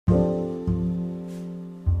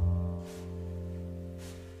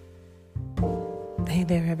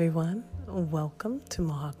Hey there, everyone. Welcome to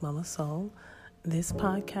Mohawk Mama Soul. This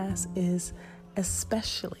podcast is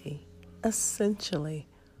essentially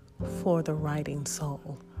for the writing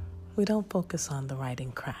soul. We don't focus on the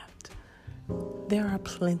writing craft. There are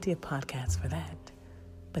plenty of podcasts for that.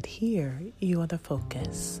 But here, you are the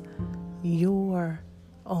focus, your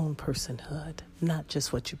own personhood, not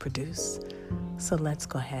just what you produce. So let's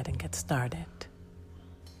go ahead and get started.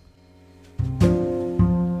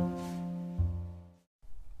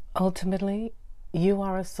 Ultimately, you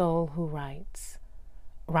are a soul who writes.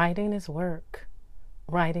 Writing is work.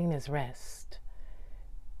 Writing is rest.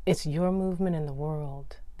 It's your movement in the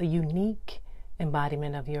world, the unique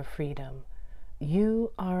embodiment of your freedom.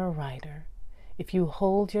 You are a writer. If you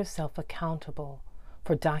hold yourself accountable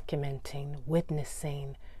for documenting,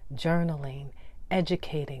 witnessing, journaling,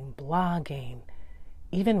 educating, blogging,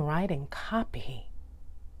 even writing copy.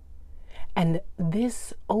 And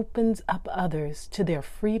this opens up others to their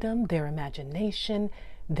freedom, their imagination,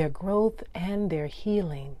 their growth, and their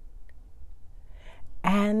healing.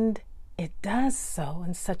 And it does so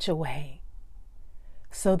in such a way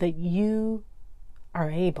so that you are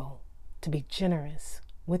able to be generous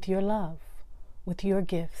with your love, with your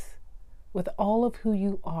gifts, with all of who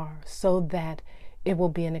you are, so that it will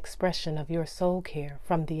be an expression of your soul care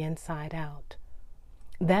from the inside out.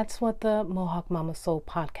 That's what the Mohawk Mama Soul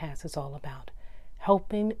podcast is all about,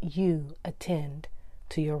 helping you attend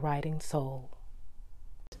to your writing soul.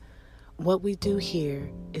 What we do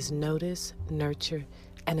here is notice, nurture,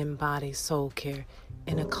 and embody soul care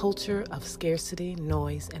in a culture of scarcity,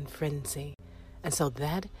 noise, and frenzy. And so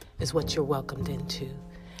that is what you're welcomed into.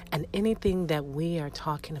 And anything that we are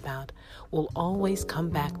talking about will always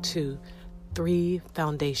come back to three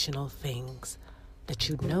foundational things that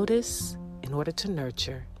you notice in order to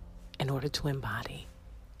nurture, in order to embody,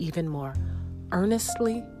 even more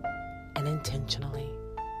earnestly and intentionally.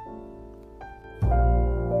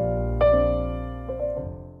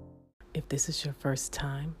 If this is your first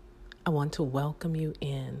time, I want to welcome you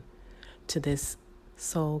in to this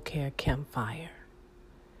soul care campfire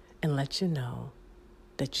and let you know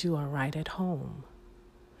that you are right at home.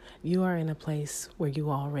 You are in a place where you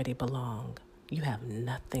already belong. You have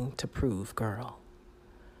nothing to prove, girl.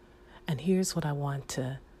 And here's what I want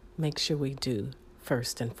to make sure we do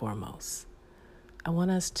first and foremost. I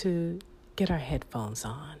want us to get our headphones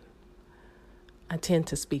on. I tend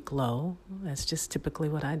to speak low. That's just typically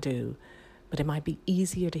what I do. But it might be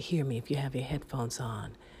easier to hear me if you have your headphones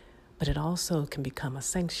on. But it also can become a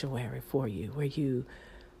sanctuary for you where you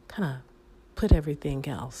kind of put everything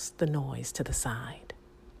else, the noise, to the side.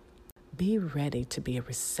 Be ready to be a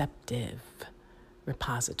receptive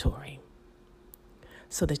repository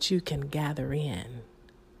so that you can gather in,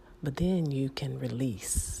 but then you can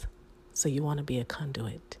release. So you want to be a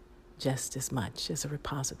conduit just as much as a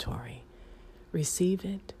repository. Receive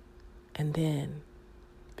it and then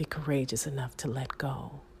be courageous enough to let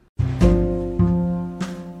go.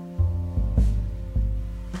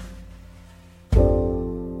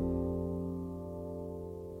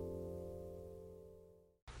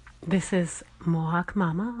 This is Mohawk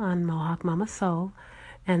Mama on Mohawk Mama Soul,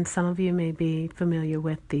 and some of you may be familiar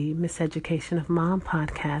with the Miseducation of Mom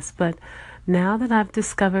podcast, but now that I've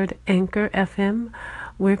discovered Anchor FM,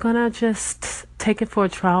 we're going to just take it for a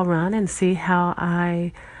trial run and see how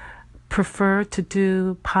I prefer to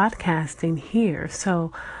do podcasting here.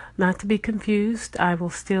 So not to be confused, I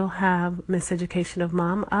will still have Miseducation of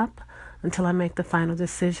Mom up until I make the final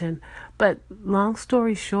decision. But long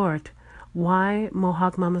story short, why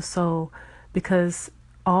Mohawk Mama Soul? Because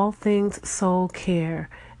all things soul care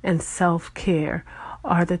and self-care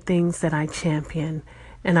are the things that I champion.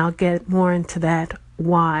 And I'll get more into that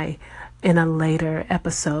why in a later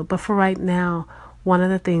episode. But for right now, one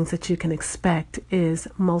of the things that you can expect is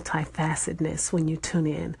multifacetedness when you tune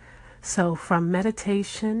in. So from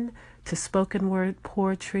meditation to spoken word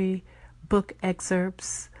poetry, book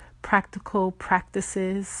excerpts, practical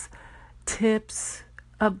practices, tips,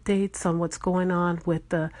 updates on what's going on with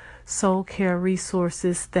the soul care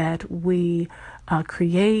resources that we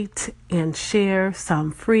create and share,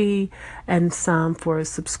 some free and some for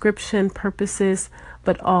subscription purposes,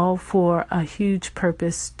 but all for a huge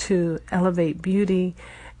purpose to elevate beauty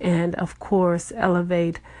and, of course,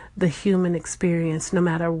 elevate the human experience no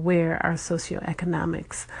matter where our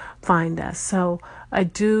socioeconomics find us. So I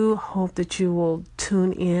do hope that you will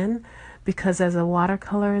tune in, because as a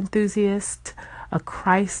watercolor enthusiast, a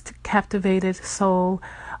Christ-captivated soul,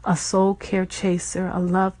 a soul care chaser, a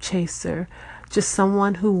love chaser, just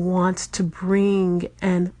someone who wants to bring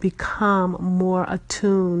and become more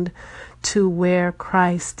attuned to where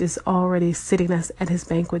Christ is already sitting us at his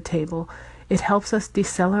banquet table It helps us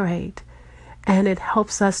decelerate, and it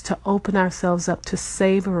helps us to open ourselves up to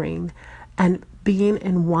savoring and being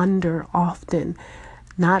in wonder often,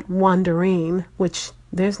 not wandering, which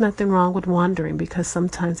there's nothing wrong with wandering, because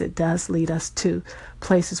sometimes it does lead us to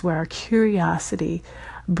places where our curiosity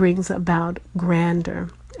brings about grandeur,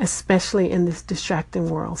 especially in this distracting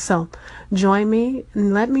world. So join me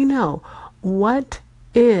and let me know, what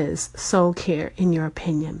is soul care in your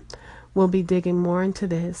opinion? We'll be digging more into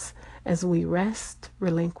this as we rest,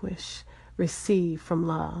 relinquish, receive from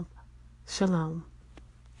love. Shalom.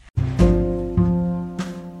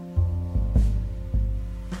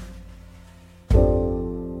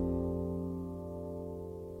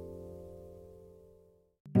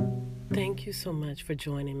 Thank you so much for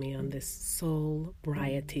joining me on this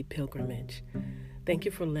soulbriety pilgrimage. Thank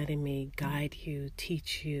you for letting me guide you,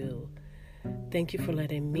 teach you. Thank you for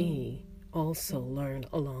letting me also learn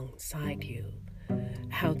alongside you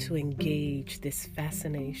how to engage this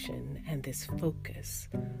fascination and this focus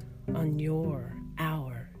on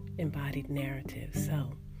our embodied narrative.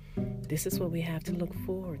 So this is what we have to look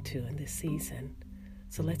forward to in this season.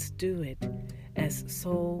 So let's do it as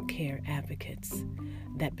soul care advocates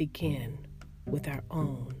that begin with our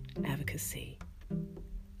own advocacy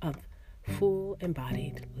of full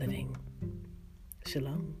embodied living.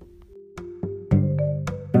 Shalom.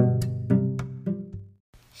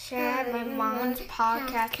 Share my mom's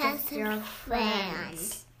podcast with your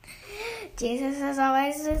friends. Jesus is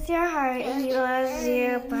always with your heart. He loves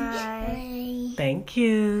you. Bye. Thank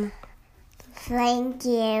you. Thank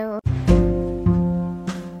you.